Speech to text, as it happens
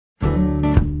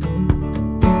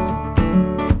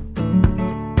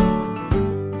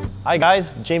Hi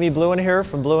guys, Jamie Blouin here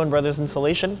from Blouin Brothers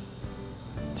Insulation.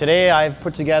 Today I've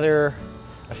put together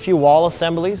a few wall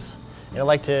assemblies and I'd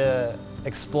like to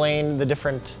explain the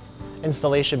different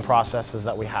installation processes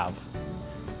that we have.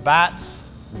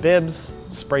 Batts, bibs,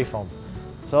 spray foam.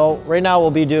 So right now we'll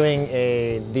be doing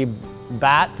the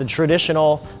batt, the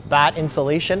traditional batt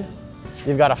insulation.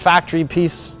 You've got a factory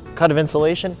piece cut of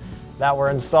insulation that we're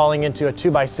installing into a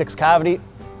 2x6 cavity.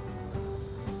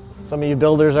 Some of you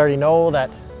builders already know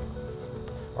that,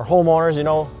 or homeowners, you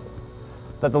know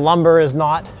that the lumber is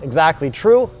not exactly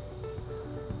true,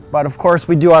 but of course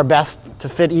we do our best to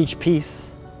fit each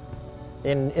piece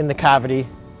in the cavity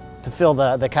to fill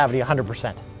the cavity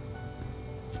 100%.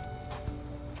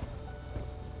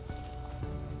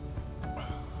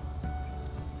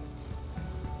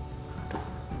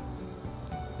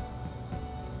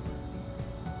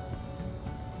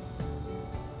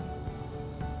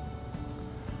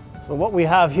 So what we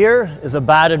have here is a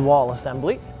batted wall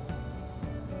assembly.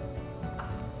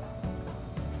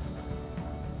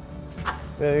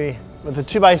 With a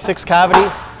 2x6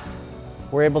 cavity,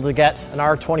 we're able to get an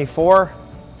R24.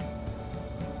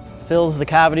 Fills the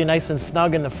cavity nice and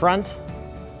snug in the front.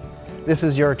 This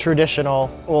is your traditional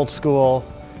old school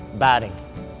batting.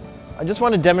 I just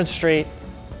want to demonstrate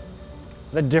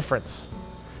the difference.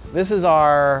 This is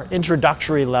our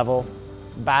introductory level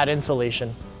batt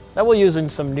insulation that we'll use in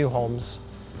some new homes.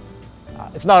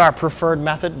 It's not our preferred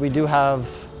method. We do have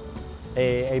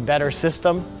a better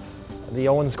system, the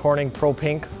Owens Corning Pro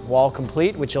Pink Wall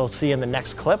Complete, which you'll see in the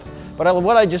next clip. But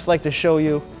what I'd just like to show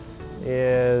you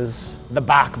is the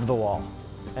back of the wall.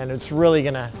 And it's really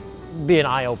gonna be an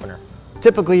eye-opener.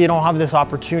 Typically, you don't have this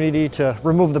opportunity to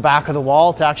remove the back of the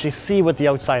wall to actually see what the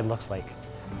outside looks like.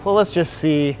 So let's just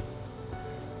see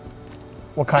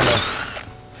what kind of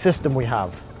system we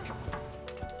have.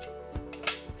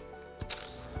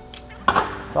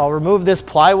 So I'll remove this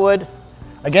plywood.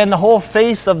 Again, the whole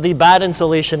face of the batt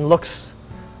insulation looks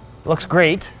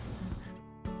great.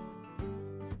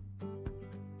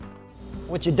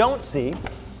 What you don't see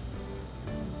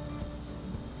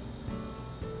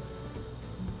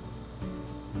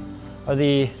are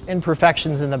the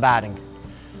imperfections in the batting.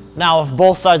 Now, if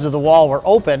both sides of the wall were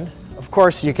open, of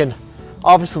course you can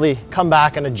obviously come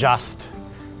back and adjust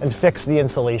and fix the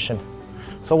insulation.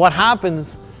 So what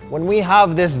happens when we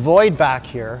have this void back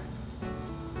here,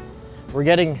 we're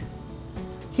getting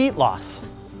heat loss.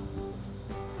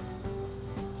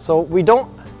 So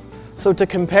to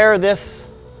compare this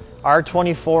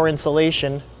R24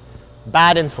 insulation,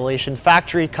 batt insulation,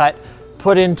 factory cut,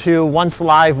 put into once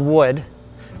live wood,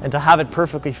 and to have it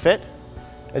perfectly fit,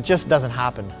 it just doesn't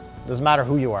happen. It doesn't matter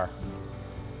who you are.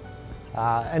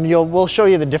 And we'll show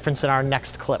you the difference in our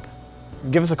next clip.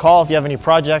 Give us a call if you have any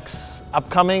projects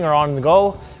upcoming or on the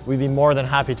go. We'd be more than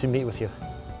happy to meet with you.